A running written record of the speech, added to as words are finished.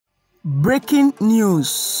Breaking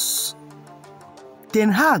news. Ten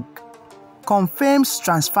Hag confirms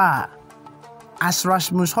transfer as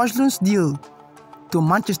Rasmus Hojlund's deal to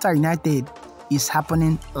Manchester United is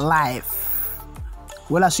happening live.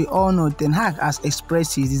 Well, as we all know, Ten Hag has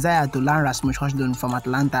expressed his desire to land Rasmus Hojlund from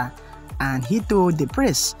Atlanta, and he told the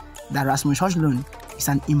press that Rasmus Hojlund is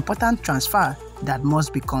an important transfer that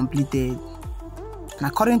must be completed. And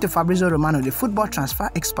according to Fabrizio Romano, the football transfer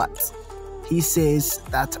expert, he says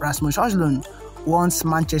that Rasmus Hojlund wants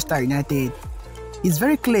Manchester United. It's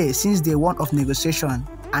very clear since day one of negotiation,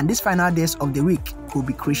 and these final days of the week could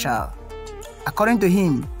be crucial. According to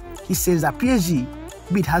him, he says that PSG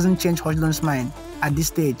bid hasn't changed Hojlund's mind at this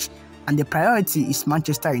stage, and the priority is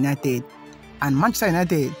Manchester United, and Manchester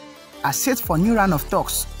United are set for a new round of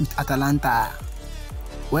talks with Atalanta.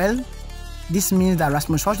 Well, this means that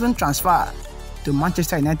Rasmus Hojlund transfer to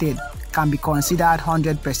Manchester United can be considered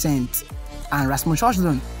 100%, and Rasmus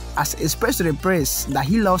Hojlund has expressed to the press that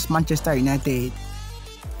he loves Manchester United.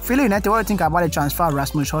 Fellow United, what do you think about the transfer of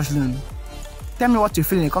Rasmus Hojlund? Tell me what you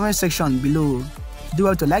feel in the comment section below. Do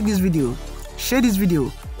well to like this video, share this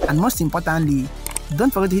video, and most importantly,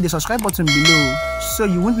 don't forget to hit the subscribe button below so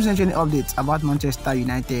you won't miss any updates about Manchester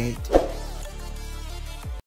United.